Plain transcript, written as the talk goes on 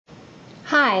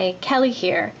Hi, Kelly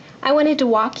here. I wanted to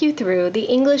walk you through the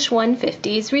English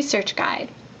 150's research guide.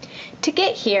 To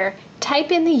get here,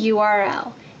 type in the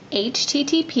URL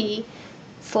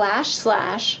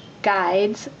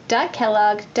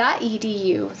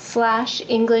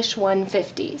http://guides.kellogg.edu/English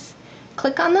 150s.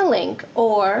 Click on the link,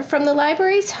 or from the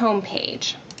library's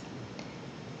homepage,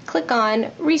 click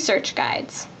on Research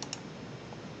Guides,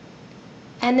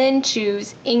 and then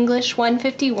choose English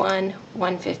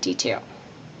 151-152.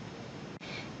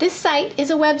 This site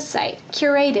is a website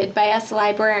curated by us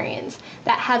librarians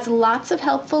that has lots of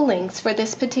helpful links for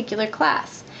this particular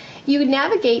class. You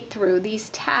navigate through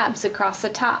these tabs across the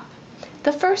top.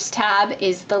 The first tab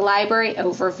is the Library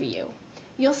Overview.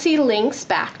 You'll see links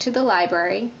back to the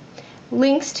library,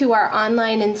 links to our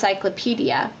online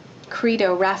encyclopedia,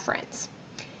 Credo Reference.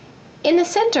 In the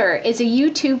center is a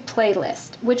YouTube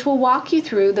playlist which will walk you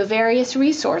through the various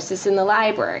resources in the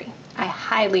library. I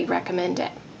highly recommend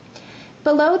it.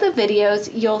 Below the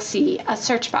videos, you'll see a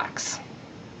search box.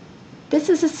 This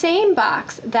is the same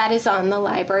box that is on the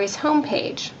library's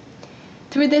homepage.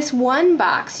 Through this one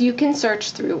box, you can search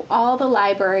through all the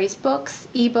library's books,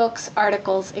 ebooks,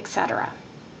 articles, etc.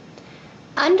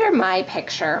 Under my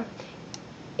picture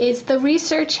is the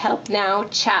Research Help Now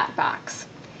chat box.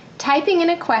 Typing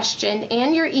in a question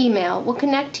and your email will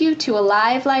connect you to a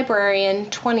live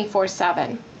librarian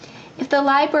 24/7. If the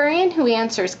librarian who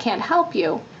answers can't help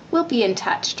you, we'll be in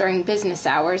touch during business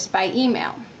hours by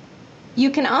email. You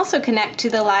can also connect to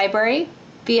the library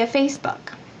via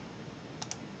Facebook.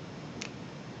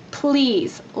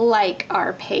 Please like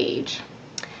our page.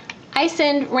 I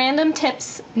send random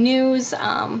tips, news,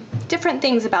 different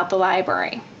things about the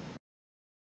library.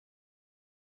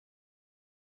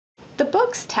 The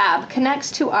Books tab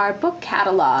connects to our book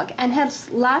catalog and has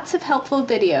lots of helpful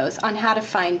videos on how to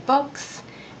find books,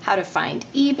 how to find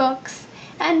ebooks,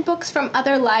 and books from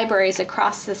other libraries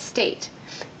across the state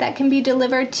that can be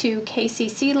delivered to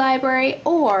KCC Library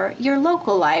or your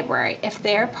local library if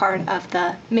they're part of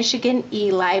the Michigan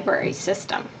e-library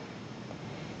system.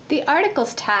 The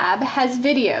Articles tab has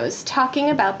videos talking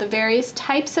about the various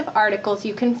types of articles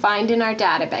you can find in our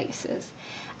databases,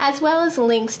 as well as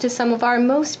links to some of our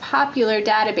most popular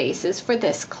databases for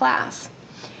this class.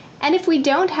 And if we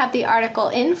don't have the article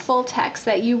in full text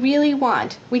that you really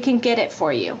want, we can get it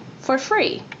for you for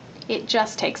free. It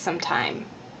just takes some time.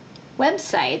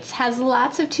 Websites has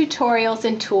lots of tutorials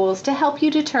and tools to help you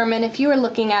determine if you are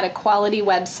looking at a quality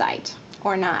website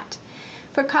or not.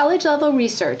 For college level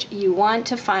research, you want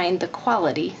to find the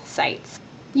quality sites.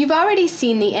 You've already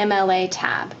seen the MLA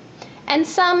tab, and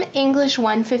some English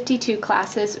 152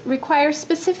 classes require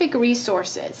specific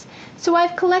resources, so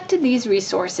I've collected these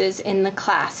resources in the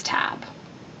Class tab.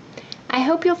 I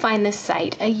hope you'll find this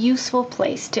site a useful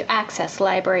place to access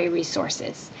library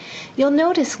resources. You'll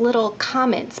notice little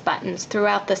comments buttons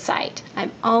throughout the site.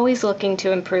 I'm always looking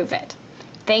to improve it.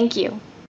 Thank you.